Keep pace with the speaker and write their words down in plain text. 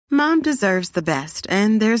Mom deserves the best,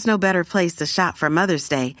 and there's no better place to shop for Mother's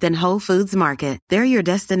Day than Whole Foods Market. They're your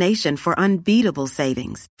destination for unbeatable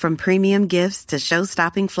savings, from premium gifts to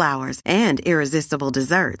show-stopping flowers and irresistible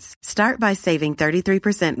desserts. Start by saving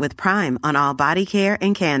 33% with Prime on all body care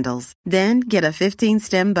and candles. Then get a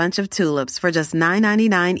 15-stem bunch of tulips for just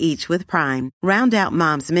 $9.99 each with Prime. Round out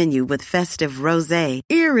Mom's menu with festive rosé,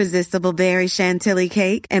 irresistible berry chantilly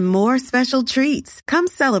cake, and more special treats. Come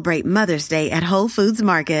celebrate Mother's Day at Whole Foods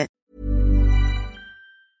Market.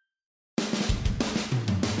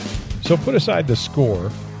 So put aside the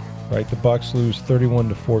score, right? The Bucs lose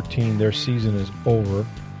 31-14. Their season is over,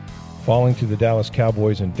 falling to the Dallas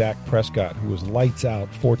Cowboys and Dak Prescott, who was lights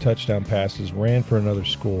out, 4 touchdown passes, ran for another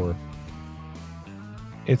score.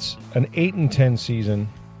 It's an 8-10 season,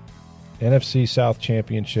 NFC South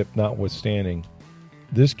Championship notwithstanding.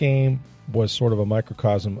 This game was sort of a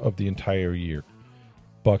microcosm of the entire year.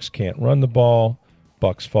 Bucs can't run the ball,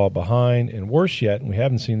 Bucs fall behind, and worse yet, and we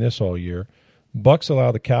haven't seen this all year, Bucs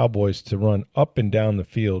allow the Cowboys to run up and down the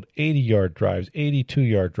field, 80-yard drives,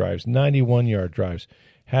 82-yard drives, 91-yard drives,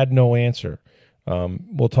 had no answer.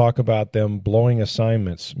 We'll talk about them blowing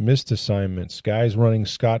assignments, missed assignments, guys running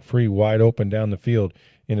scot-free wide open down the field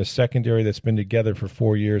in a secondary that's been together for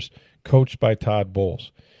 4 years, coached by Todd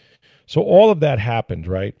Bowles. So all of that happened,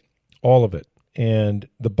 right? All of it. And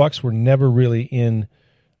the Bucs were never really in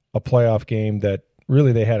a playoff game that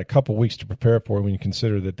really they had a couple weeks to prepare for when you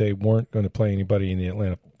consider that they weren't going to play anybody in the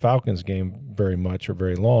Atlanta Falcons game very much or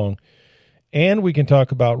very long. And we can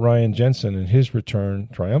talk about Ryan Jensen and his return,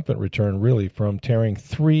 triumphant return really, from tearing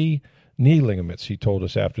 3 knee ligaments, he told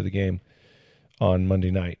us after the game on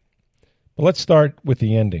Monday night. But let's start with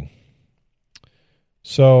the ending.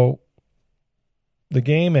 So the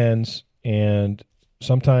game ends, and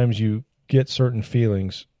sometimes you get certain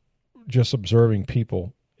feelings just observing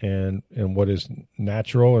people and what is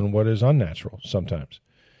natural and what is unnatural sometimes.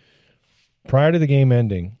 Prior to the game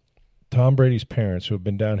ending, Tom Brady's parents, who have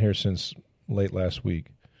been down here since late last week,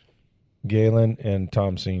 Galen and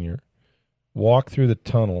Tom Sr., walked through the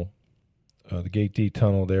tunnel, the Gate D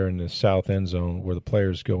tunnel there in the south end zone where the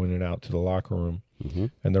players go in and out to the locker room. Mm-hmm.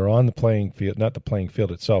 And they're on the playing field, not the playing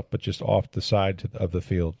field itself, but just off the side of the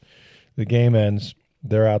field. The game ends.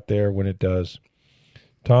 They're out there when it does.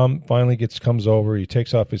 Tom finally comes over. He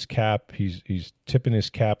takes off his cap. He's tipping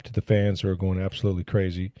his cap to the fans who are going absolutely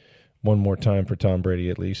crazy. One more time for Tom Brady,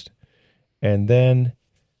 at least. And then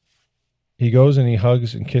he goes and he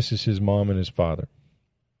hugs and kisses his mom and his father.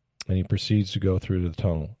 And he proceeds to go through the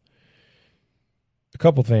tunnel. A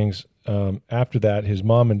couple things. After that, his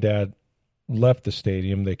mom and dad left the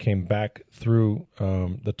stadium. They came back through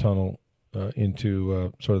the tunnel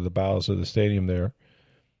into sort of the bowels of the stadium there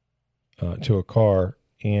to a car.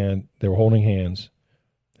 And they were holding hands.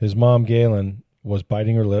 His mom, Galen, was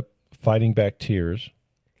biting her lip, fighting back tears.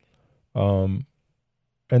 And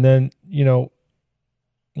then,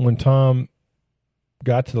 when Tom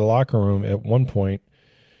got to the locker room at one point,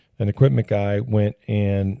 an equipment guy went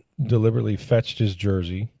and deliberately fetched his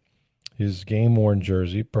jersey, his game-worn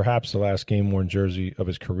jersey, perhaps the last game-worn jersey of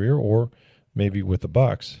his career, or maybe with the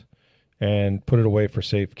Bucs, and put it away for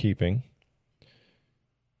safekeeping.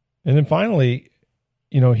 And then finally,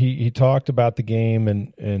 he talked about the game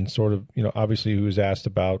and sort of, obviously he was asked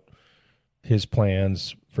about his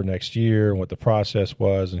plans for next year and what the process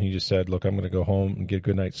was. And he just said, look, I'm going to go home and get a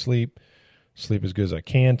good night's sleep as good as I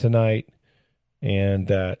can tonight. And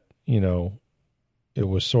that, it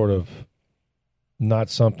was sort of not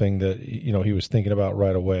something that, he was thinking about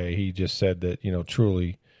right away. He just said that,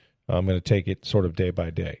 truly, I'm going to take it sort of day by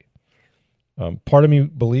day. Part of me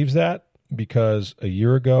believes that because a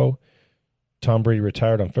year ago, Tom Brady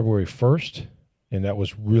retired on February 1st, and that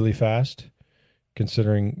was really fast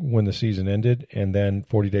considering when the season ended. And then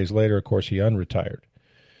 40 days later, of course, he unretired.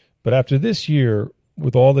 But after this year,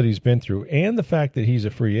 with all that he's been through and the fact that he's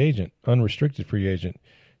a free agent, unrestricted free agent,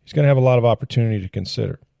 he's going to have a lot of opportunity to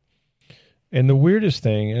consider. And the weirdest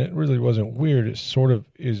thing, and it really wasn't weird, it sort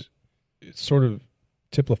of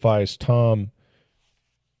typifies Tom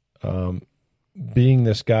being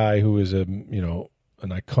this guy who is an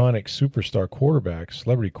iconic superstar quarterback,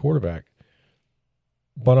 celebrity quarterback.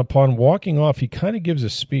 But upon walking off, he kind of gives a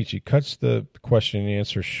speech. He cuts the question and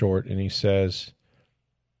answer short, and he says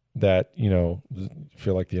that,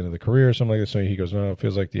 feel like the end of the career or something like this. So he goes, no, it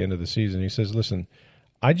feels like the end of the season. He says, listen,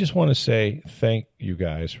 I just want to say thank you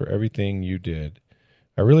guys for everything you did.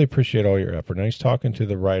 I really appreciate all your effort. And he's talking to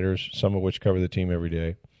the writers, some of which cover the team every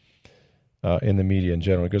day. In the media in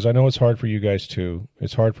general, because I know it's hard for you guys too.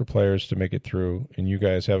 It's hard for players to make it through, and you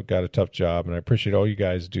guys have got a tough job, and I appreciate all you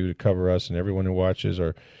guys do to cover us and everyone who watches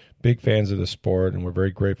or big fans of the sport, and we're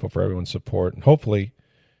very grateful for everyone's support. And hopefully,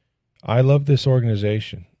 I love this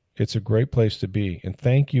organization. It's a great place to be. And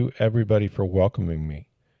thank you, everybody, for welcoming me.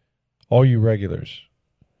 All you regulars.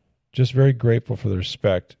 Just very grateful for the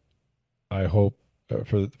respect. I hope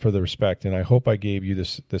for the respect, and I hope I gave you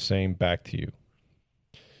the same back to you.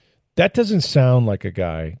 That doesn't sound like a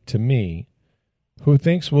guy to me who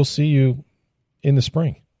thinks we'll see you in the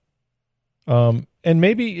spring. And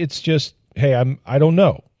maybe it's just, hey, I don't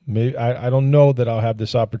know. Maybe I don't know that I'll have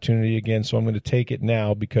this opportunity again, so I'm going to take it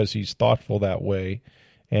now because he's thoughtful that way,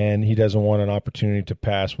 and he doesn't want an opportunity to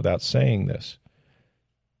pass without saying this.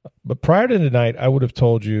 But prior to tonight, I would have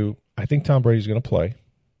told you, I think Tom Brady's going to play.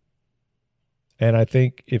 And I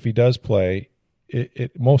think if he does play,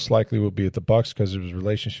 it most likely will be at the Bucs because of his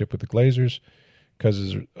relationship with the Glazers,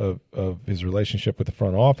 because of his relationship with the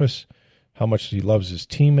front office, how much he loves his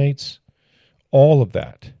teammates, all of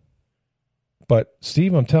that. But,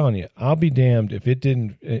 Steve, I'm telling you, I'll be damned if it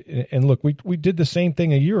didn't. And look, we did the same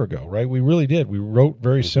thing a year ago, right? We really did. We wrote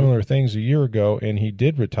very similar things a year ago, and he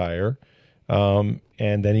did retire, and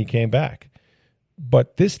then he came back.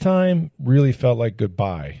 But this time really felt like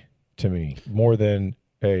goodbye to me, more than,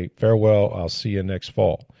 hey, farewell, I'll see you next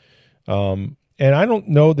fall. And I don't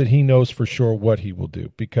know that he knows for sure what he will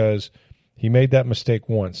do, because he made that mistake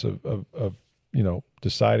once of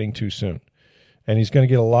deciding too soon. And he's going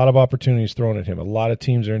to get a lot of opportunities thrown at him. A lot of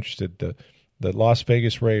teams are interested. The Las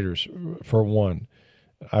Vegas Raiders, for one.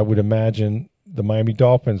 I would imagine the Miami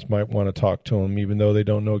Dolphins might want to talk to him, even though they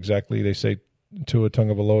don't know exactly. They say Tua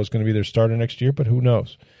Tagovailoa is going to be their starter next year, but who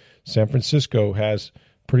knows? San Francisco has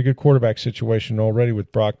pretty good quarterback situation already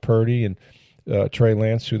with Brock Purdy and Trey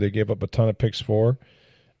Lance, who they gave up a ton of picks for.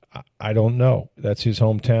 I don't know. That's his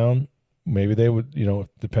hometown. Maybe they would,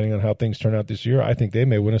 depending on how things turn out this year, I think they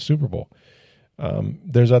may win a Super Bowl.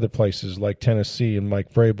 There's other places like Tennessee and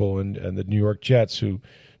Mike Vrabel and the New York Jets who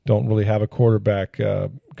don't really have a quarterback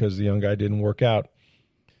because the young guy didn't work out.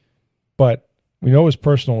 But we know his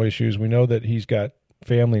personal issues. We know that he's got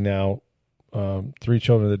family now, 3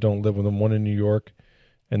 children that don't live with him, one in New York,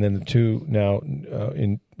 and then the 2 now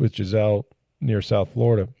with Giselle near South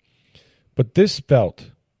Florida. But this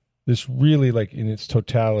really, like in its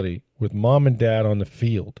totality, with mom and dad on the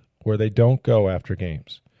field where they don't go after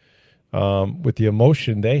games, with the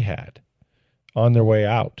emotion they had on their way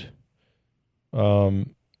out,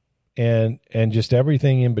 and just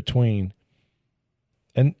everything in between.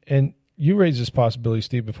 And you raised this possibility,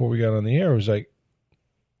 Steve, before we got on the air. It was like,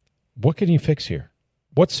 what can you fix here?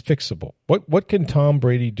 What's fixable? What can Tom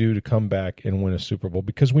Brady do to come back and win a Super Bowl?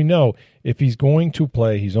 Because we know if he's going to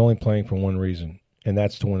play, he's only playing for one reason, and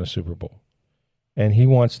that's to win a Super Bowl. And he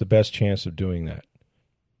wants the best chance of doing that.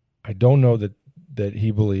 I don't know that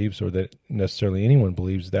he believes, or that necessarily anyone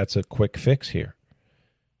believes, that's a quick fix here.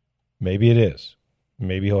 Maybe it is.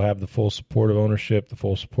 Maybe he'll have the full support of ownership, the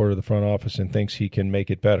full support of the front office, and thinks he can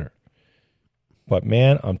make it better. But,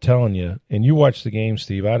 man, I'm telling you, and you watched the game,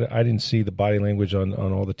 Steve. I didn't see the body language on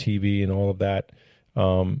all the TV and all of that.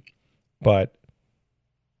 But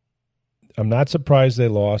I'm not surprised they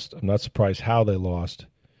lost. I'm not surprised how they lost.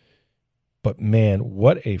 But, man,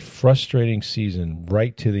 what a frustrating season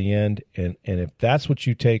right to the end. And if that's what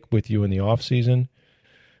you take with you in the offseason,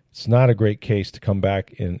 it's not a great case to come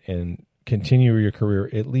back and continue your career,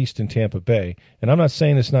 at least in Tampa Bay. And I'm not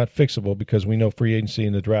saying it's not fixable, because we know free agency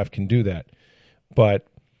and the draft can do that. But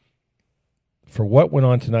for what went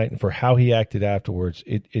on tonight and for how he acted afterwards,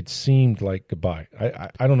 it seemed like goodbye.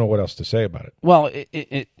 I don't know what else to say about it. Well,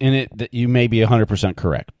 you may be 100%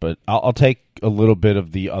 correct, but I'll take a little bit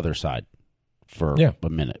of the other side for a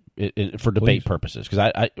minute for debate purposes,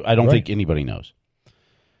 because I don't think anybody knows.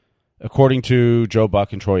 According to Joe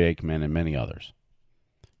Buck and Troy Aikman and many others,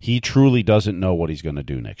 he truly doesn't know what he's going to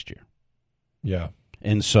do next year. Yeah.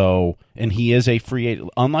 And he is a free agent.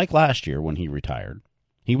 Unlike last year when he retired,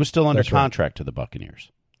 he was still under contract to the Buccaneers.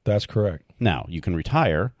 That's correct. Now, you can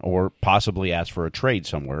retire or possibly ask for a trade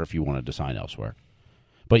somewhere if you wanted to sign elsewhere.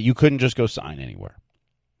 But you couldn't just go sign anywhere.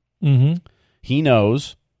 Mm-hmm. He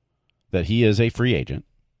knows that he is a free agent.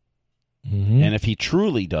 Mm-hmm. And if he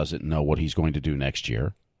truly doesn't know what he's going to do next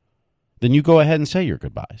year, then you go ahead and say your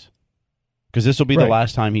goodbyes. Because this will be the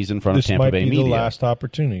last time he's in front of Tampa Bay media. This might be the last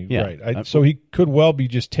opportunity, yeah. Right. So he could well be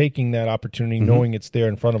just taking that opportunity, knowing it's there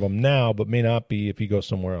in front of him now, but may not be if he goes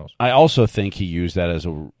somewhere else. I also think he used that as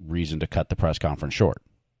a reason to cut the press conference short.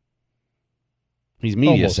 He's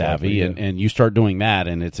media savvy, and you start doing that,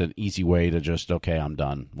 and it's an easy way to just, okay, I'm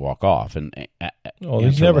done, walk off. And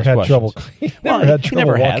he's never had trouble. He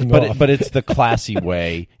never has, but it's the classy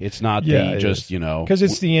way. It's not because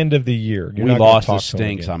it's the end of the year. You're we not lost, talk this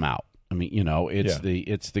stinks, I'm out. I mean,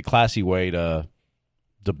 it's the classy way to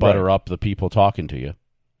butter up the people talking to you.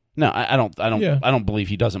 No, I don't believe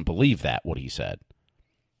he doesn't believe that, what he said.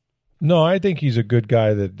 No, I think he's a good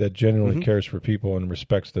guy that genuinely cares for people and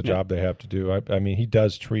respects the job they have to do. I mean, he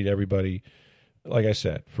does treat everybody, like I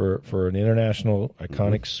said, for an international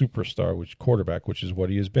iconic superstar, quarterback, which is what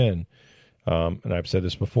he has been. And I've said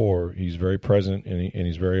this before, he's very present and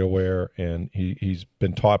he's very aware, and he's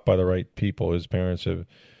been taught by the right people. His parents have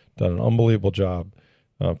done an unbelievable job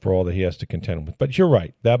for all that he has to contend with. But you're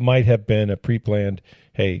right. That might have been a pre-planned,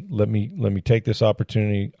 hey, let me take this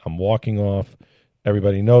opportunity. I'm walking off.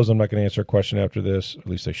 Everybody knows I'm not going to answer a question after this. At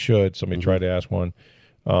least I should. Somebody tried to ask one.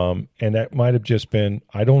 And that might have just been,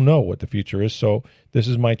 I don't know what the future is, so this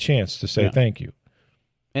is my chance to say thank you.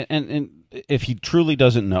 And if he truly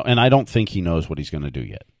doesn't know, and I don't think he knows what he's going to do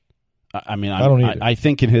yet. I mean, I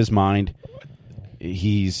think in his mind,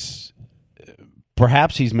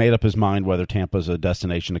 perhaps he's made up his mind whether Tampa's a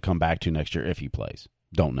destination to come back to next year if he plays.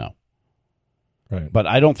 Don't know. Right. But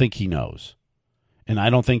I don't think he knows. And I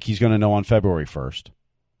don't think he's going to know on February 1st.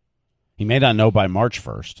 He may not know by March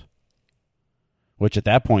 1st, which at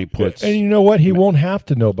that point puts... And you know what? He won't have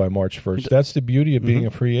to know by March 1st. That's the beauty of being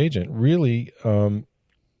a free agent. Really,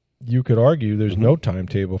 you could argue there's no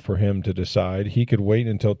timetable for him to decide. He could wait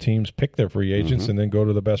until teams pick their free agents and then go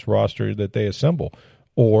to the best roster that they assemble.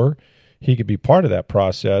 Or he could be part of that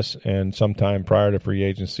process and sometime prior to free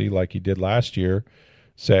agency, like he did last year,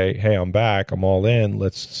 say, hey, I'm back, I'm all in,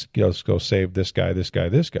 let's go save this guy, this guy,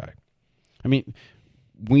 this guy. I mean,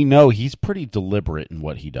 we know he's pretty deliberate in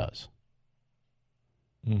what he does.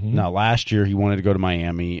 Now, last year he wanted to go to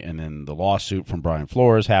Miami, and then the lawsuit from Brian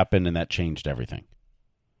Flores happened, and that changed everything.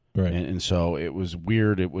 Right. And so it was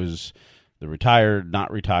weird. It was the retire,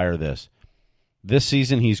 not retire this. This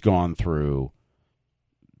season he's gone through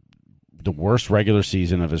the worst regular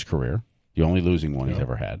season of his career, the only losing one he's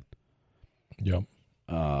ever had. Yep.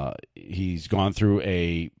 He's gone through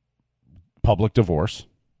a public divorce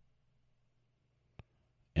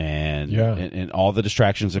and all the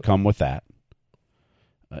distractions that come with that.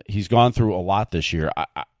 He's gone through a lot this year.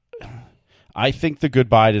 I think the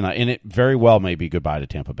goodbye tonight, and it very well may be goodbye to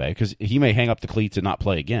Tampa Bay, because he may hang up the cleats and not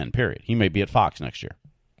play again, period. He may be at Fox next year.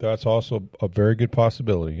 That's also a very good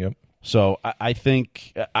possibility, yep. So I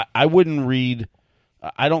think I wouldn't read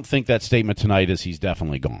 – I don't think that statement tonight is he's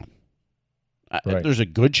definitely gone. Right. There's a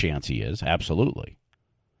good chance he is, absolutely.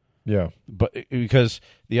 Yeah. But because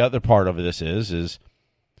the other part of this is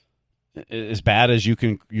as bad as you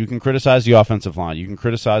can criticize the offensive line, you can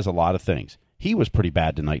criticize a lot of things. He was pretty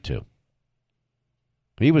bad tonight too.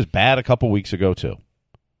 He was bad a couple weeks ago too.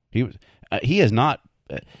 He is not.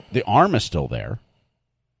 The arm is still there,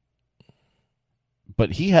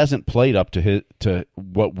 but he hasn't played up to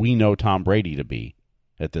what we know Tom Brady to be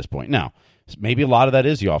at this point. Now, maybe a lot of that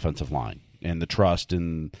is the offensive line and the trust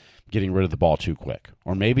and getting rid of the ball too quick.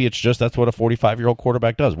 Or maybe it's just that's what a 45-year-old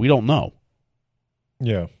quarterback does. We don't know.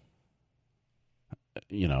 Yeah.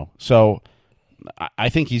 So I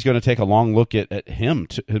think he's going to take a long look at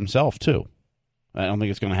himself, too. I don't think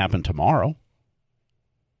it's going to happen tomorrow.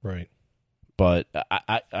 Right. But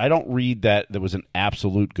I don't read that there was an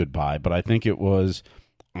absolute goodbye, but I think it was,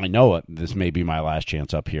 I know it, this may be my last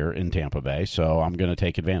chance up here in Tampa Bay, so I'm going to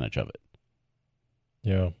take advantage of it.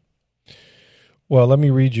 Yeah. Well, let me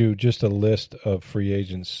read you just a list of free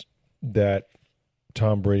agents that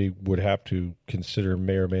Tom Brady would have to consider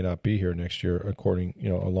may or may not be here next year,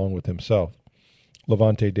 along with himself.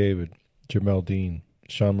 Levante David, Jamel Dean,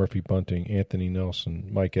 Sean Murphy-Bunting, Anthony Nelson,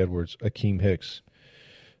 Mike Edwards, Akeem Hicks,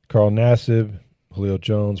 Carl Nassib, Julio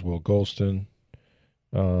Jones, Will Golston,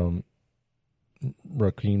 Raheem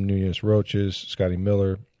Nunez-Roches, Scotty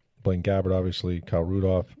Miller, Blaine Gabbert, obviously, Kyle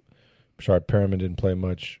Rudolph, Bashard Perriman didn't play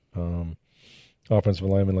much. Offensive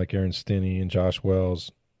linemen like Aaron Stinney and Josh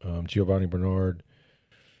Wells, Giovanni Bernard.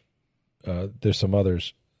 There's some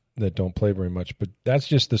others that don't play very much, but that's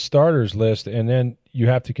just the starters list. And then you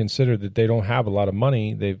have to consider that they don't have a lot of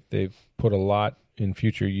money. They've put a lot in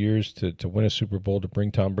future years to win a Super Bowl, to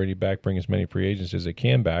bring Tom Brady back, bring as many free agents as they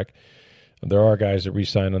can back. There are guys that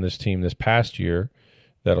re-signed on this team this past year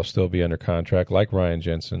that'll still be under contract, like Ryan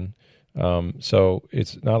Jensen. So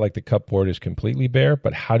it's not like the cupboard is completely bare,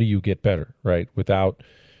 but how do you get better, right? Without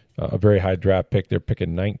a very high draft pick. They're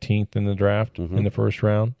picking 19th in the draft in the first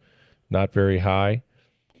round. Not very high.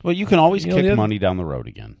 Well, you can always kick money down the road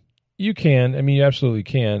again. You can. I mean, you absolutely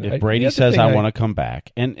can. If Brady says, I want to come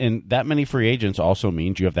back, and that many free agents also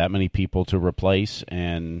means you have that many people to replace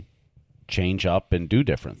and change up and do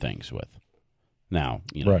different things with. Now,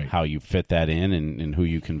 how you fit that in and who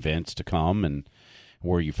you convince to come and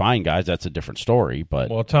Where you find guys, that's a different story. But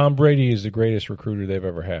well, Tom Brady is the greatest recruiter they've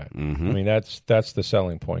ever had. Mm-hmm. I mean, that's the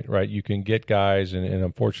selling point, right? You can get guys, and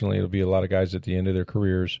unfortunately, it'll be a lot of guys at the end of their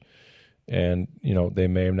careers, and they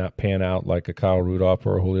may have not pan out like a Kyle Rudolph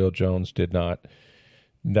or a Julio Jones did not.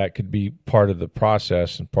 That could be part of the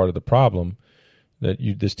process and part of the problem that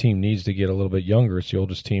this team needs to get a little bit younger. It's the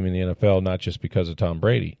oldest team in the NFL, not just because of Tom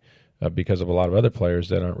Brady. Because of a lot of other players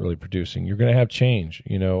that aren't really producing. You're going to have change.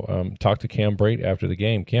 Talk to Cam Brate after the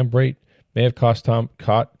game. Cam Brate may have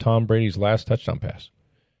caught Tom Brady's last touchdown pass.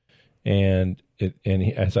 And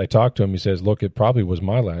as I talked to him, he says, look, it probably was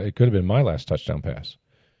it could have been my last touchdown pass.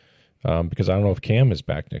 Because I don't know if Cam is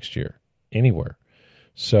back next year anywhere.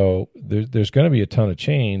 So there's going to be a ton of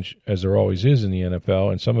change, as there always is in the NFL,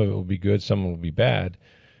 and some of it will be good, some of it will be bad.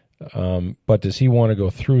 But does he want to go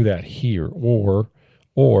through that here?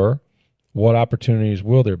 Or what opportunities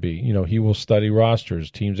will there be? He will study rosters,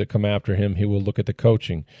 teams that come after him. He will look at the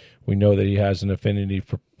coaching. We know that he has an affinity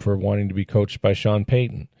for wanting to be coached by Sean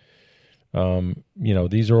Payton.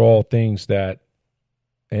 These are all things that,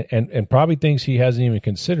 and probably things he hasn't even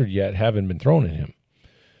considered yet haven't been thrown at him,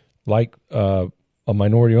 like a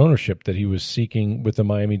minority ownership that he was seeking with the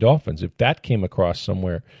Miami Dolphins. If that came across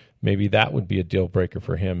somewhere, maybe that would be a deal breaker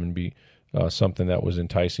for him and be something that was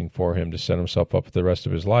enticing for him to set himself up for the rest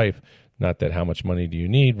of his life. Not that how much money do you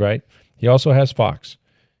need, right? He also has Fox.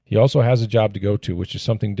 He also has a job to go to, which is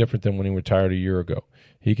something different than when he retired a year ago.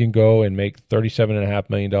 He can go and make $37.5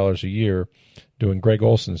 million a year doing Greg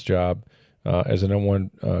Olson's job as a number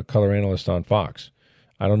one color analyst on Fox.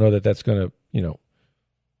 I don't know that that's going to,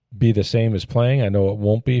 be the same as playing. I know it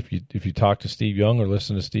won't be. If you talk to Steve Young or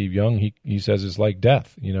listen to Steve Young, he says it's like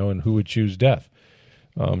death, and who would choose death?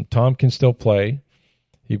 Tom can still play.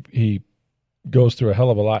 He goes through a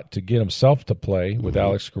hell of a lot to get himself to play with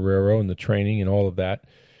Alex Guerrero and the training and all of that.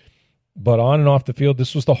 But on and off the field,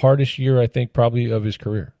 this was the hardest year, I think, probably of his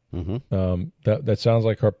career. That sounds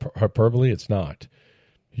like hyperbole. It's not.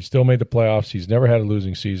 He still made the playoffs. He's never had a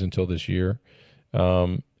losing season until this year.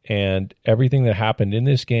 And everything that happened in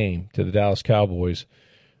this game to the Dallas Cowboys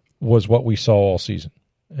was what we saw all season.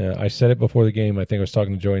 I said it before the game. I think I was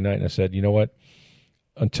talking to Joey Knight, and I said, you know what?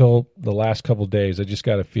 Until the last couple of days, I just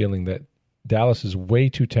got a feeling that Dallas is way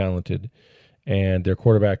too talented and their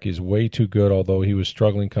quarterback is way too good, although he was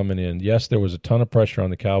struggling coming in. Yes, there was a ton of pressure on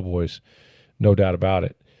the Cowboys, no doubt about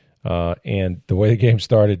it. And the way the game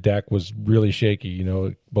started, Dak was really shaky.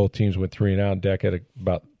 Both teams went 3 and out, and Dak had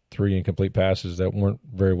about 3 incomplete passes that weren't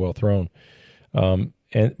very well thrown.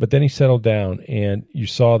 But then he settled down, and you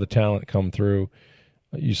saw the talent come through.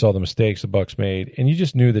 You saw the mistakes the Bucs made, and you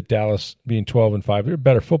just knew that Dallas, being 12-5, they're a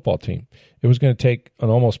better football team. It was going to take an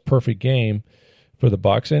almost perfect game for the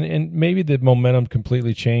Bucs, and maybe the momentum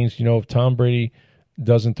completely changed. If Tom Brady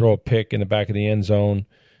doesn't throw a pick in the back of the end zone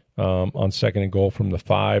on 2nd and goal from the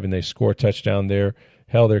 5, and they score a touchdown there,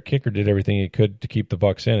 hell, their kicker did everything he could to keep the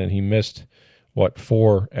Bucs in, and he missed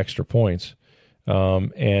 4 extra points.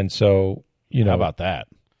 And so, how about that?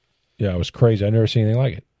 Yeah, it was crazy. I've never seen anything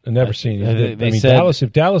like it. I've never seen it. Dallas,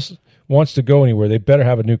 if Dallas wants to go anywhere, they better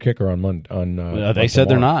have a new kicker on Monday. They said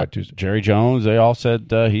they're not. Jerry Jones, they all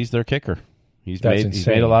said he's their kicker. He's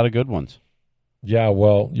made a lot of good ones. Yeah,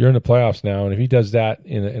 well, you're in the playoffs now, and if he does that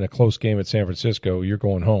in a close game at San Francisco, you're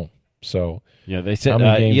going home. So yeah, they said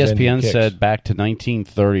ESPN said back to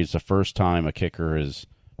 1930 is the first time a kicker has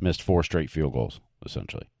missed 4 straight field goals,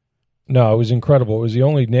 essentially. No, it was incredible. It was the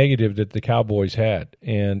only negative that the Cowboys had.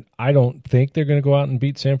 And I don't think they're going to go out and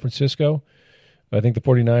beat San Francisco. I think the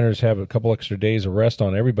 49ers have a couple extra days of rest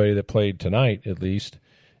on everybody that played tonight, at least.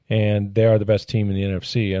 And they are the best team in the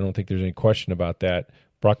NFC. I don't think there's any question about that.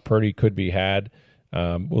 Brock Purdy could be had.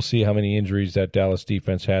 We'll see how many injuries that Dallas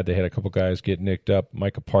defense had. They had a couple guys get nicked up.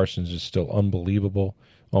 Micah Parsons is still unbelievable,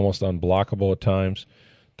 almost unblockable at times.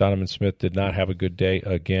 Donovan Smith did not have a good day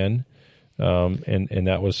again. And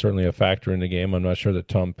that was certainly a factor in the game. I'm not sure that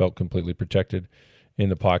Tom felt completely protected in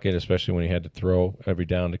the pocket, especially when he had to throw every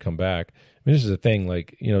down to come back. I mean, this is the thing.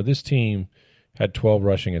 This team had 12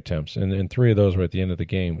 rushing attempts, and 3 of those were at the end of the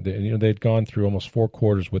game. They'd gone through almost 4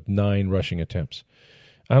 quarters with 9 rushing attempts.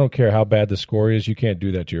 I don't care how bad the score is. You can't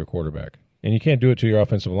do that to your quarterback. And you can't do it to your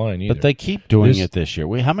offensive line either. But they keep doing it this year.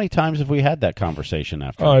 How many times have we had that conversation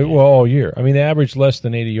after? All year. I mean, they averaged less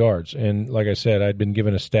than 80 yards. And like I said, I'd been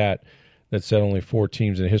given a stat that said only 4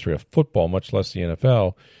 teams in the history of football, much less the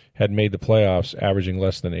NFL, had made the playoffs averaging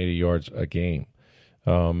less than 80 yards a game.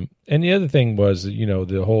 And the other thing was,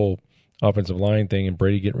 the whole offensive line thing and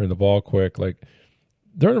Brady getting rid of the ball quick.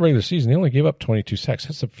 During the regular season, they only gave up 22 sacks.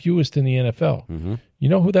 That's the fewest in the NFL. Mm-hmm. You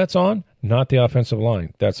know who that's on? Not the offensive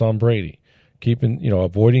line. That's on Brady.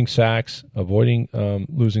 avoiding sacks, avoiding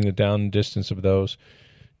losing the down distance of those,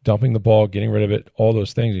 dumping the ball, getting rid of it, all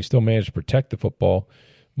those things. He still managed to protect the football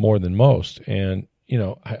more than most. And,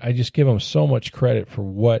 I just give him so much credit for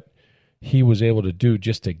what he was able to do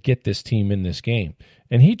just to get this team in this game.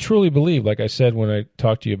 And he truly believed, like I said when I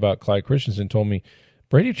talked to you about Clyde Christensen, told me,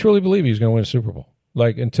 Brady truly believed he was going to win a Super Bowl.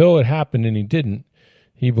 Like, until it happened and he didn't,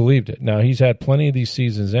 he believed it. Now, he's had plenty of these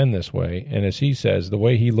seasons end this way, and as he says, the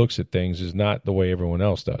way he looks at things is not the way everyone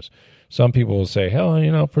else does. Some people will say,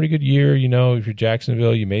 hell, pretty good year, if you're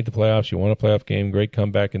Jacksonville, you made the playoffs, you won a playoff game, great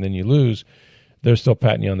comeback, and then you lose. They're still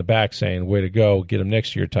patting you on the back saying, way to go, get him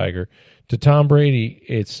next year, Tiger. To Tom Brady,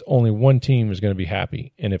 it's only one team is going to be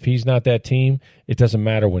happy, and if he's not that team, it doesn't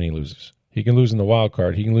matter when he loses. He can lose in the wild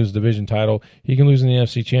card, he can lose the division title, he can lose in the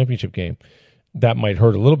NFC Championship game. That might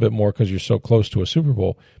hurt a little bit more because you're so close to a Super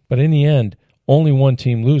Bowl. But in the end, only one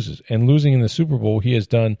team loses. And losing in the Super Bowl, he has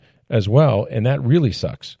done as well. And that really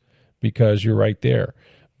sucks because you're right there.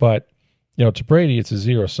 But, to Brady, it's a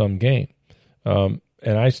zero-sum game. And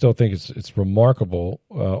I still think it's remarkable,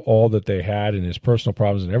 all that they had and his personal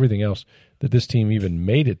problems and everything else, that this team even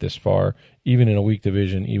made it this far, even in a weak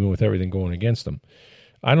division, even with everything going against them.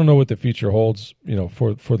 I don't know what the future holds,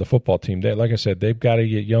 for the football team. Like I said, they've got to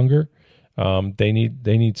get younger. They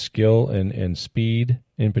need skill and speed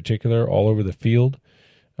in particular all over the field.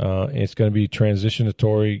 It's going to be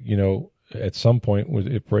transitionatory, at some point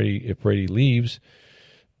if Brady leaves.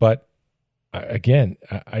 But again,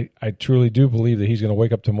 I truly do believe that he's going to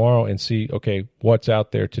wake up tomorrow and see, okay, what's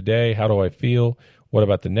out there today? How do I feel? What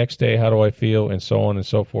about the next day? How do I feel? And so on and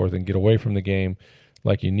so forth, and get away from the game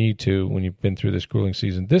like you need to when you've been through this grueling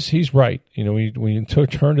season. He's right. When you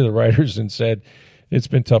turned to the writers and said, it's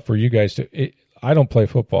been tough for you guys I don't play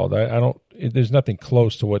football. There's nothing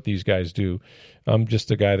close to what these guys do. I'm just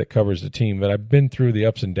a guy that covers the team, but I've been through the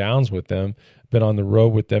ups and downs with them, been on the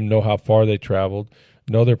road with them, know how far they traveled,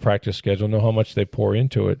 know their practice schedule, know how much they pour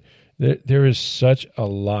into it. There is such a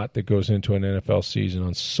lot that goes into an NFL season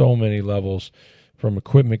on so many levels, from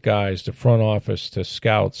equipment guys to front office to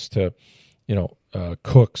scouts to,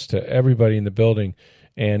 cooks to everybody in the building.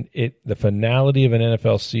 And the finality of an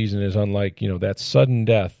NFL season is unlike, that sudden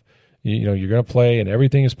death. You're going to play and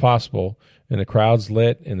everything is possible and the crowd's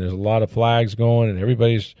lit and there's a lot of flags going and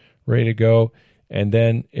everybody's ready to go. And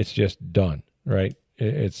then it's just done, right?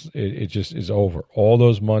 It just is over. All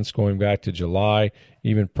those months going back to July,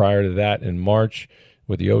 even prior to that in March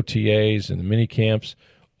with the OTAs and the mini camps,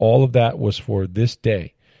 all of that was for this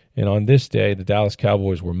day. And on this day, the Dallas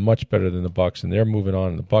Cowboys were much better than the Bucs, and they're moving on.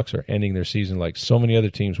 And the Bucs are ending their season like so many other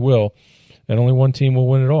teams will, and only one team will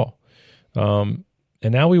win it all. And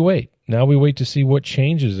now we wait. Now we wait to see what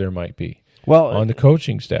changes there might be on the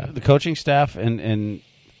coaching staff. The coaching staff, and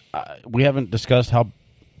we haven't discussed how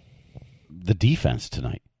the defense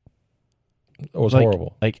tonight. It was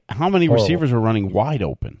horrible. Like how many receivers were running wide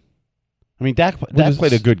open? I mean, Dak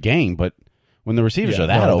played a good game, but when the receivers are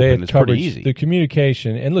that open, it's pretty easy. The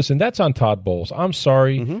communication, and listen, that's on Todd Bowles. I'm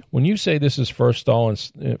sorry. When you say this is first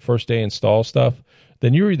day install stuff,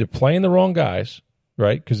 then you're either playing the wrong guys,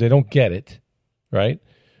 right, because they don't get it, right,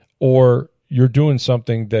 or you're doing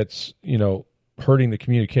something that's, hurting the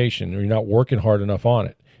communication, or you're not working hard enough on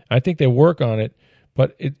it. I think they work on it,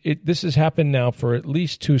 but this has happened now for at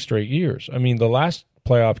least 2 straight years. I mean, the last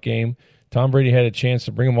playoff game, Tom Brady had a chance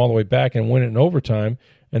to bring them all the way back and win it in overtime,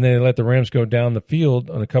 and then they let the Rams go down the field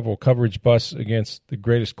on a couple of coverage busts against the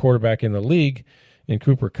greatest quarterback in the league in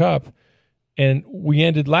Cooper Kupp. And we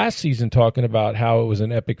ended last season talking about how it was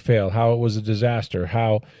an epic fail, how it was a disaster,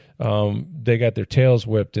 how they got their tails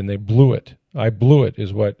whipped and they blew it. I blew it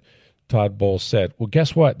is what Todd Bowles said. Well,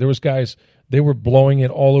 guess what? There was guys, they were blowing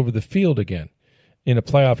it all over the field again in a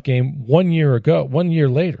playoff game 1 year ago, 1 year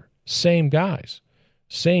later. Same guys,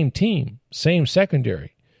 same team, same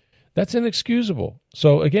secondary. That's inexcusable.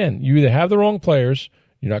 So, again, you either have the wrong players,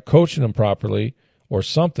 you're not coaching them properly, or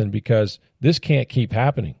something, because this can't keep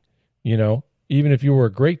happening. Even if you were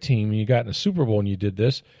a great team and you got in a Super Bowl and you did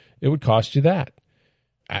this, it would cost you that.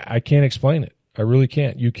 I can't explain it. I really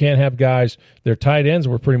can't. You can't have guys, their tight ends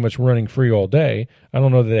were pretty much running free all day. I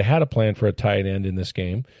don't know that they had a plan for a tight end in this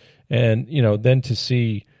game. And, then to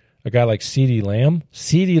see a guy like CeeDee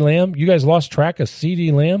Lamb, you guys lost track of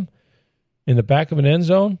CeeDee Lamb in the back of an end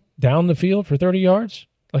zone, down the field for 30 yards?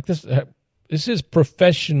 Like this is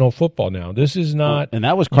professional football now. This is not. And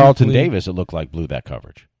that was Carlton Davis, it looked like, blew that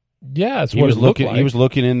coverage. Yeah, that's what it looked like. He was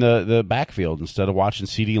looking in the backfield instead of watching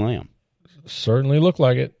CeeDee Lamb. Certainly looked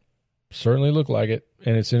like it.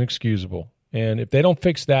 And it's inexcusable. And if they don't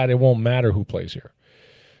fix that, it won't matter who plays here.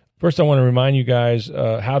 First, I want to remind you guys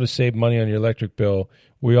how to save money on your electric bill.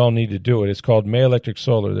 We all need to do it. It's called May Electric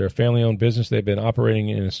Solar. They're a family-owned business. They've been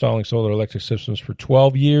operating and installing solar electric systems for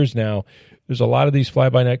 12 years now. There's a lot of these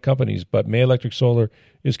fly-by-night companies, but May Electric Solar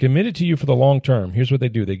is committed to you for the long term. Here's what they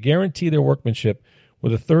do. They guarantee their workmanship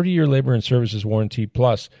with a 30-year labor and services warranty.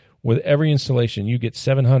 Plus, with every installation, you get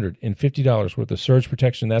 $750 worth of surge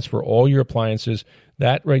protection. That's for all your appliances.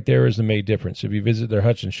 That right there is the May difference. If you visit their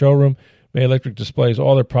Hudson showroom, May Electric displays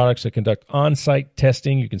all their products that conduct on-site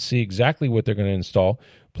testing. You can see exactly what they're going to install.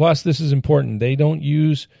 Plus, this is important. They don't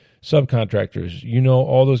use subcontractors. You know,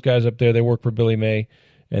 all those guys up there, they work for Billy May,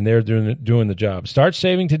 and they're doing the job. Start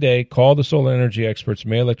saving today. Call the solar energy experts,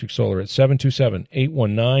 May Electric Solar, at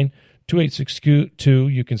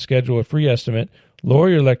 727-819-2862. You can schedule a free estimate. Lower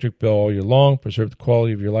your electric bill all year long. Preserve the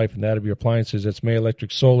quality of your life and that of your appliances. That's May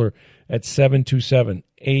Electric Solar at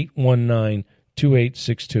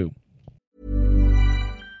 727-819-2862.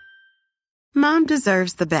 Mom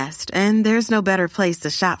deserves the best, and there's no better place to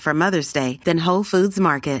shop for Mother's Day than Whole Foods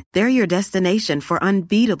Market. They're your destination for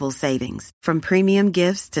unbeatable savings, from premium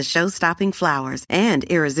gifts to show-stopping flowers and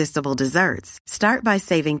irresistible desserts. Start by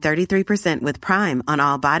saving 33% with Prime on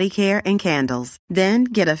all body care and candles. Then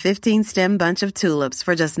get a 15-stem bunch of tulips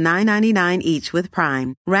for just $9.99 each with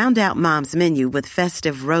Prime. Round out Mom's menu with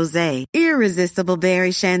festive rosé, irresistible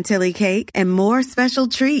berry chantilly cake, and more special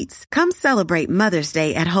treats. Come celebrate Mother's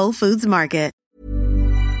Day at Whole Foods Market.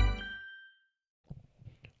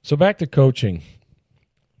 So back to coaching.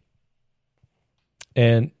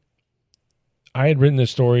 And I had written this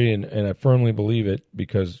story, and I firmly believe it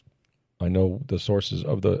because I know the sources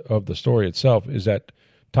of the story itself, is that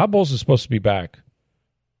Todd Bowles is supposed to be back.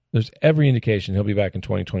 There's every indication he'll be back in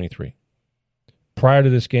 2023. Prior to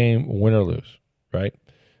this game, win or lose, right?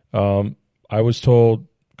 I was told,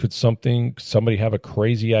 could somebody have a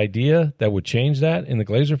crazy idea that would change that in the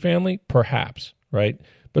Glazer family? Perhaps, right?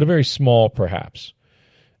 But a very small perhaps.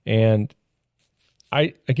 And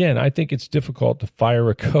I think it's difficult to fire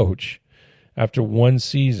a coach after one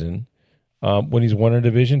season when he's won a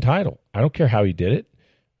division title. I don't care how he did it.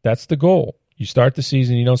 That's the goal. You start the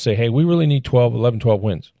season, you don't say, hey, we really need 11, 12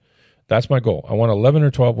 wins. That's my goal. I want 11 or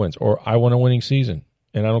 12 wins, or I want a winning season,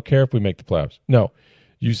 and I don't care if we make the playoffs. No,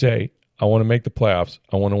 you say, I want to make the playoffs,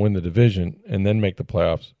 I want to win the division, and then make the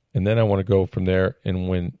playoffs, and then I want to go from there and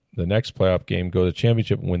win the next playoff game, go to the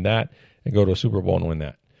championship and win that, and go to a Super Bowl and win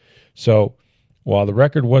that. So while the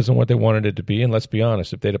record wasn't what they wanted it to be, and let's be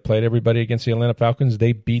honest, if they'd have played everybody against the Atlanta Falcons,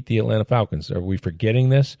 they beat the Atlanta Falcons. Are we forgetting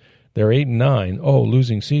this? They're 8-9. Oh,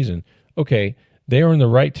 losing season. Okay, they earned the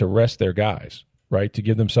right to rest their guys, right, to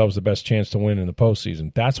give themselves the best chance to win in the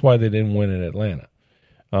postseason. That's why they didn't win in Atlanta.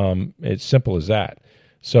 It's simple as that.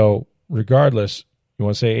 So regardless, you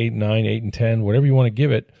want to say 8-9, 8-10, whatever you want to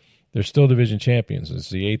give it, they're still division champions. It's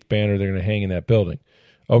the 8th banner they're going to hang in that building.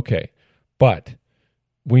 Okay, but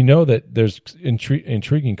we know that there's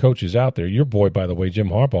intriguing coaches out there. Your boy, by the way, Jim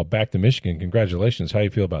Harbaugh, back to Michigan. Congratulations. How do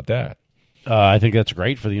you feel about that? I think that's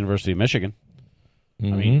great for the University of Michigan.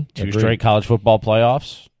 Mm-hmm. I mean, 2 straight college football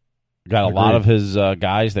playoffs. Got a lot of his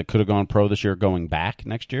guys that could have gone pro this year going back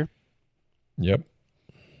next year. Yep.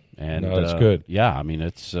 And that's good. Yeah, I mean,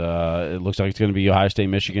 it looks like it's going to be Ohio State,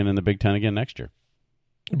 Michigan in the Big Ten again next year.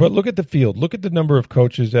 But look at the field. Look at the number of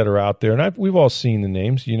coaches that are out there. And we've all seen the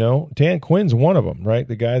names, you know. Dan Quinn's one of them, right?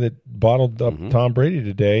 The guy that bottled up Tom Brady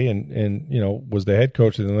today and you know, was the head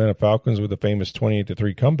coach of the Atlanta Falcons with the famous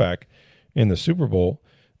 28-3 comeback in the Super Bowl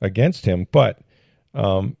against him. But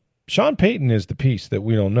Sean Payton is the piece that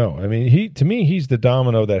we don't know. I mean, to me, he's the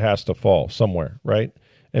domino that has to fall somewhere, right?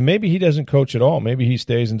 And maybe he doesn't coach at all. Maybe he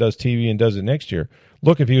stays and does TV and does it next year.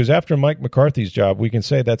 Look, if he was after Mike McCarthy's job, we can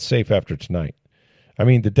say that's safe after tonight. I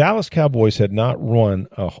mean, the Dallas Cowboys had not run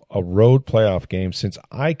a road playoff game since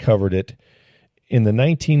I covered it in the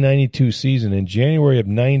 1992 season. In January of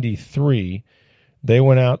 93, they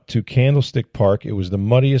went out to Candlestick Park. It was the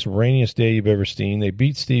muddiest, rainiest day you've ever seen. They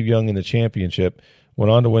beat Steve Young in the championship, went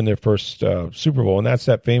on to win their first Super Bowl. And that's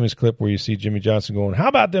that famous clip where you see Jimmy Johnson going, how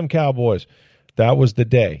about them Cowboys? That was the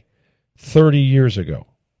day 30 years ago,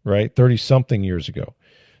 right? 30-something years ago.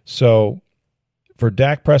 So for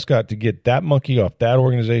Dak Prescott to get that monkey off that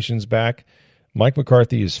organization's back, Mike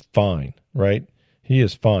McCarthy is fine, right? He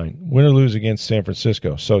is fine. Win or lose against San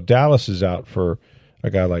Francisco. So Dallas is out for a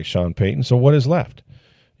guy like Sean Payton. So what is left?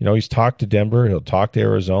 You know, he's talked to Denver. He'll talk to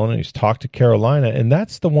Arizona. He's talked to Carolina. And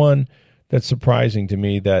that's the one that's surprising to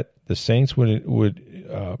me, that the Saints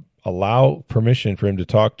would allow permission for him to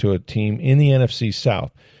talk to a team in the NFC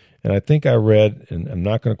South. And I think I read, and I'm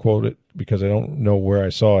not going to quote it because I don't know where I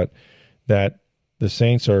saw it, that the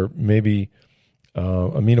Saints are maybe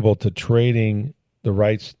amenable to trading the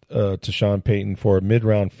rights to Sean Payton for a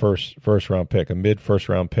mid-round first round pick, a mid-first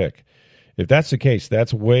round pick. If that's the case,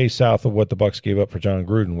 that's way south of what the Bucs gave up for John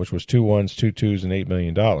Gruden, which was 2 1s, 2 2s, and $8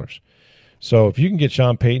 million. So if you can get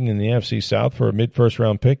Sean Payton in the NFC South for a mid-first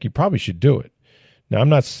round pick, you probably should do it. Now, I'm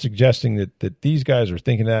not suggesting that these guys are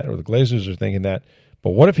thinking that or the Glazers are thinking that,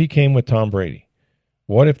 but what if he came with Tom Brady?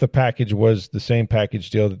 What if the package was the same package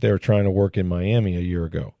deal that they were trying to work in Miami a year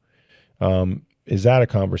ago? Is that a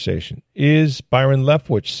conversation? Is Byron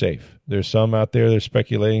Leftwich safe? There's some out there that are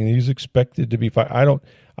speculating he's expected to be fired.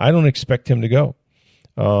 I don't expect him to go.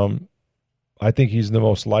 I think he's the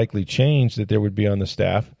most likely change that there would be on the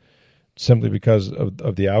staff simply because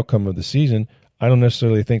of the outcome of the season. I don't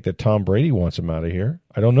necessarily think that Tom Brady wants him out of here.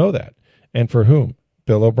 I don't know that. And for whom?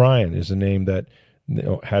 Bill O'Brien is a name that,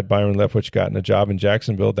 had Byron Leftwich gotten a job in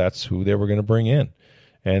Jacksonville, that's who they were going to bring in.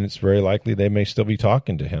 And it's very likely they may still be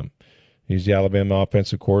talking to him. He's the Alabama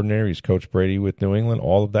offensive coordinator. He's coached Brady with New England,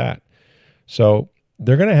 all of that. So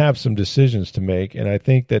they're going to have some decisions to make, and I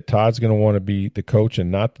think that Todd's going to want to be the coach and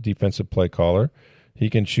not the defensive play caller. He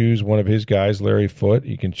can choose one of his guys, Larry Foote.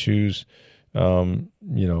 He can choose,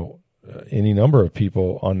 any number of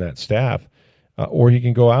people on that staff, or he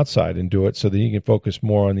can go outside and do it so that he can focus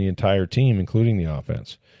more on the entire team, including the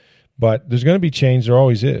offense. But there's going to be change. There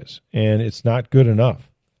always is, and it's not good enough.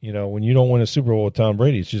 When you don't win a Super Bowl with Tom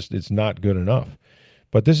Brady, it's not good enough.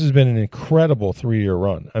 But this has been an incredible 3-year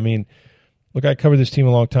run. I mean, look, I covered this team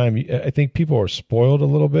a long time. I think people are spoiled a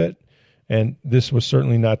little bit, and this was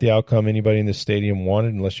certainly not the outcome anybody in this stadium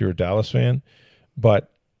wanted unless you're a Dallas fan.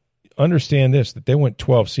 But understand this, that they went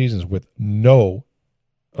 12 seasons with no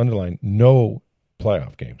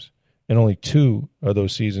playoff games, and only 2 of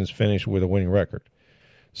those seasons finished with a winning record.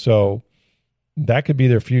 So that could be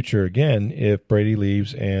their future again if Brady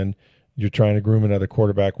leaves and you're trying to groom another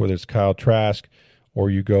quarterback, whether it's Kyle Trask or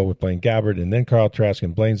you go with Blaine Gabbert and then Kyle Trask,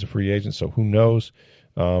 and Blaine's a free agent, so who knows?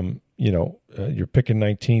 You're picking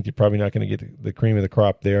 19th. You're probably not going to get the cream of the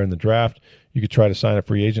crop there in the draft. You could try to sign a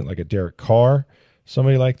free agent like a Derek Carr,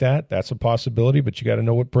 somebody like that. That's a possibility, but you got to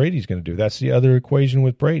know what Brady's going to do. That's the other equation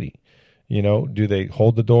with Brady. Do they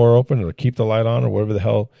hold the door open or keep the light on or whatever the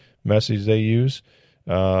hell message they use,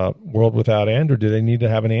 world without end, or do they need to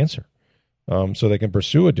have an answer so they can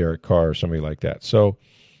pursue a Derek Carr or somebody like that? So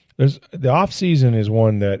the off season is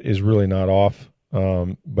one that is really not off,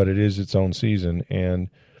 but it is its own season, and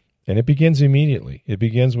it begins immediately. It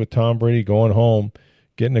begins with Tom Brady going home,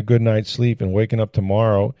 getting a good night's sleep, and waking up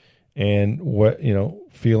tomorrow and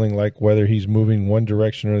feeling like whether he's moving one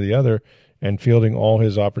direction or the other, and fielding all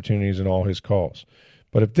his opportunities and all his calls.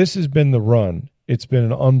 But if this has been the run, it's been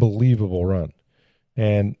an unbelievable run,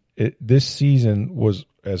 and this season was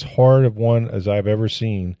as hard of one as I've ever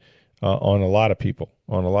seen on a lot of people,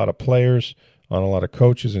 on a lot of players, on a lot of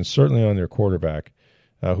coaches, and certainly on their quarterback,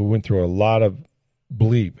 who went through a lot of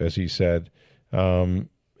bleep, as he said, and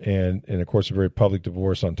of course a very public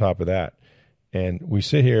divorce on top of that. And we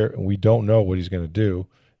sit here and we don't know what he's going to do.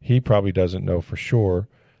 He probably doesn't know for sure,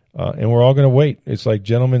 and we're all going to wait. It's like,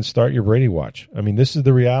 gentlemen, start your Brady watch. I mean, this is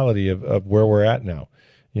the reality of where we're at now.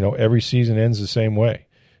 Every season ends the same way.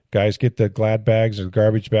 Guys get the glad bags or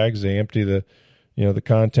garbage bags. They empty the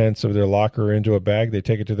contents of their locker into a bag. They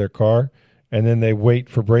take it to their car, and then they wait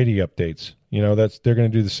for Brady updates. They're going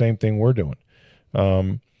to do the same thing we're doing.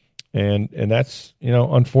 And that's,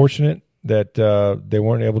 unfortunate that they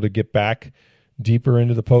weren't able to get back deeper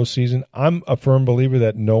into the postseason. I'm a firm believer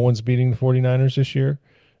that no one's beating the 49ers this year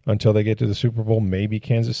until they get to the Super Bowl. Maybe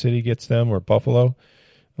Kansas City gets them or Buffalo.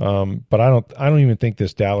 But I don't even think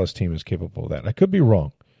this Dallas team is capable of that. I could be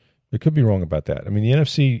wrong. I could be wrong about that. I mean, the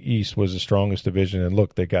NFC East was the strongest division, and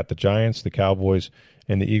look, they got the Giants, the Cowboys,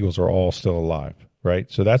 and the Eagles are all still alive, right?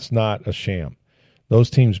 So that's not a sham. Those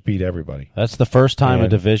teams beat everybody. That's the first time a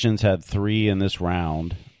division's had 3 in this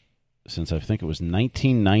round since I think it was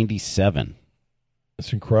 1997.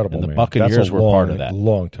 It's incredible, and the man. Buccaneers were part of that.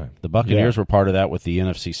 Long time. The Buccaneers were part of that with the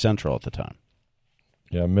NFC Central at the time.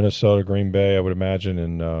 Yeah, Minnesota, Green Bay, I would imagine,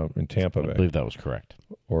 in Tampa Bay. I believe that was correct.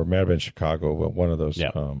 Or it may have been Chicago, but one of those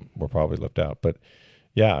were probably left out. But,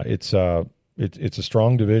 yeah, it's a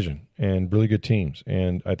strong division and really good teams.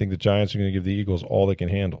 And I think the Giants are going to give the Eagles all they can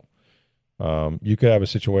handle. You could have a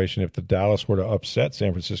situation if the Dallas were to upset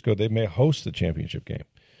San Francisco, they may host the championship game.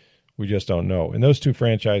 We just don't know. And those two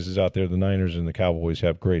franchises out there, the Niners and the Cowboys,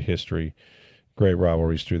 have great history, great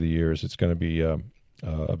rivalries through the years. It's going to be a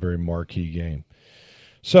very marquee game.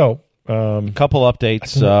 So, a couple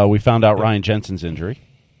updates. We found out Ryan Jensen's injury.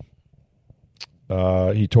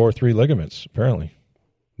 He tore 3 ligaments, apparently.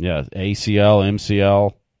 Yeah, ACL,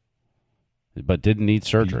 MCL, but didn't need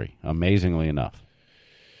surgery, amazingly enough.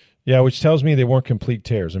 Yeah, which tells me they weren't complete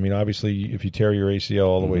tears. I mean, obviously, if you tear your ACL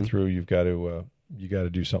all the way through, you've got to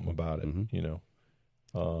do something about it, you know.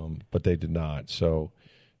 But they did not. So,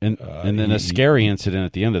 and then a scary incident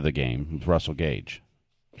at the end of the game with Russell Gage.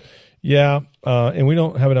 Yeah, and we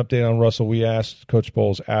don't have an update on Russell. We asked Coach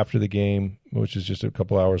Bowles after the game, which is just a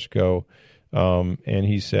couple hours ago, and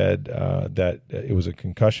he said that it was a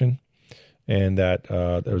concussion and that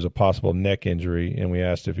there was a possible neck injury. And we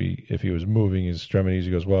asked if he was moving his extremities.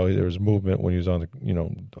 He goes, well, there was movement when he was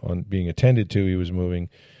on being attended to. He was moving.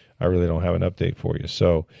 I really don't have an update for you.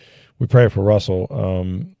 So we pray for Russell.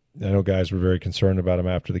 I know guys were very concerned about him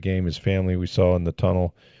after the game. His family we saw in the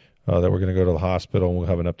tunnel. That we're going to go to the hospital, and we'll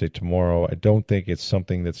have an update tomorrow. I don't think it's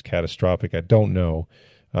something that's catastrophic. I don't know,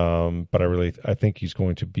 but I think he's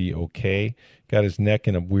going to be okay. Got his neck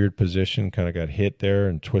in a weird position, kind of got hit there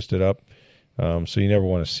and twisted up, so you never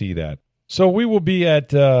want to see that. So we will be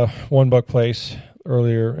at One Buck Place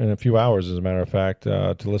earlier in a few hours, as a matter of fact,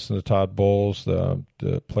 to listen to Todd Bowles. The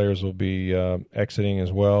players will be exiting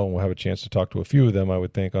as well, and we'll have a chance to talk to a few of them, I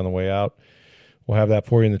would think, on the way out. We'll have that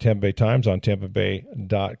for you in the Tampa Bay Times on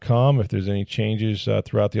TampaBay.com. If there's any changes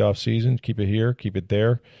throughout the offseason, keep it here, keep it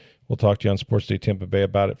there. We'll talk to you on Sports Day Tampa Bay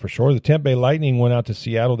about it for sure. The Tampa Bay Lightning went out to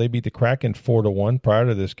Seattle. They beat the Kraken 4-1 prior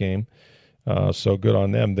to this game, so good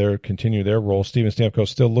on them. They're continue their role. Steven Stamkos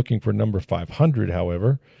still looking for number 500,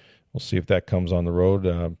 however. We'll see if that comes on the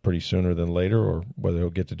road pretty sooner than later, or whether he'll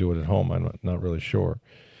get to do it at home. I'm not really sure.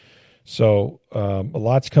 So a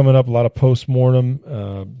lot's coming up, a lot of postmortem.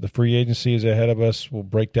 The free agency is ahead of us. We'll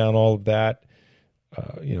break down all of that.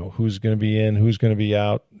 Who's going to be in, who's going to be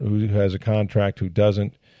out, who has a contract, who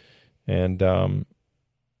doesn't. And we'll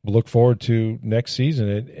look forward to next season.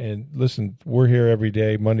 And listen, we're here every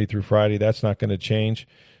day, Monday through Friday. That's not going to change.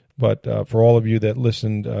 But for all of you that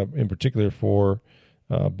listened, in particular for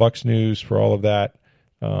Bucks News, for all of that,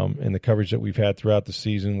 and the coverage that we've had throughout the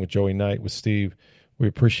season with Joey Knight, with Steve, we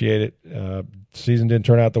appreciate it. Season didn't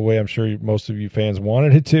turn out the way I'm sure most of you fans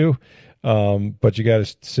wanted it to, but you got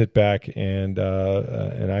to sit back and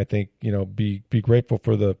I think be grateful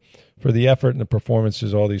for the effort and the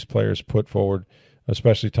performances all these players put forward,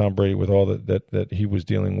 especially Tom Brady with all that he was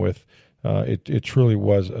dealing with. It truly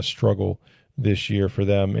was a struggle this year for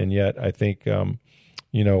them, and yet I think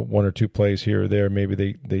one or two plays here or there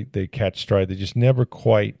maybe they catch stride. They just never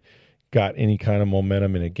quite got any kind of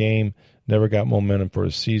momentum in a game. Never got momentum for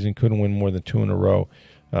a season. Couldn't win more than 2 in a row.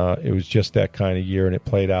 It was just that kind of year, and it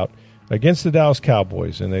played out against the Dallas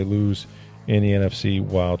Cowboys, and they lose in the NFC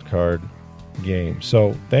wildcard game.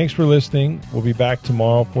 So thanks for listening. We'll be back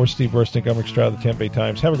tomorrow. For Steve Versnick, I'm Rick Stroud of the Tampa Bay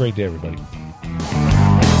Times. Have a great day, everybody.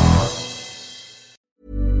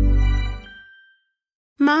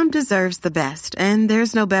 Mom deserves the best, and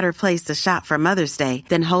there's no better place to shop for Mother's Day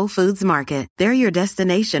than Whole Foods Market. They're your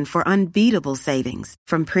destination for unbeatable savings,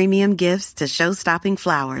 from premium gifts to show-stopping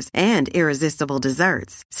flowers and irresistible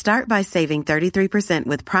desserts. Start by saving 33%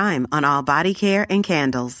 with Prime on all body care and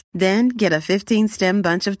candles. Then get a 15-stem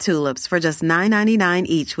bunch of tulips for just $9.99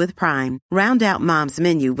 each with Prime. Round out Mom's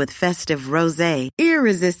menu with festive rosé,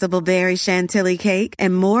 irresistible berry chantilly cake,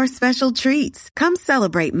 and more special treats. Come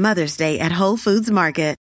celebrate Mother's Day at Whole Foods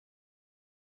Market.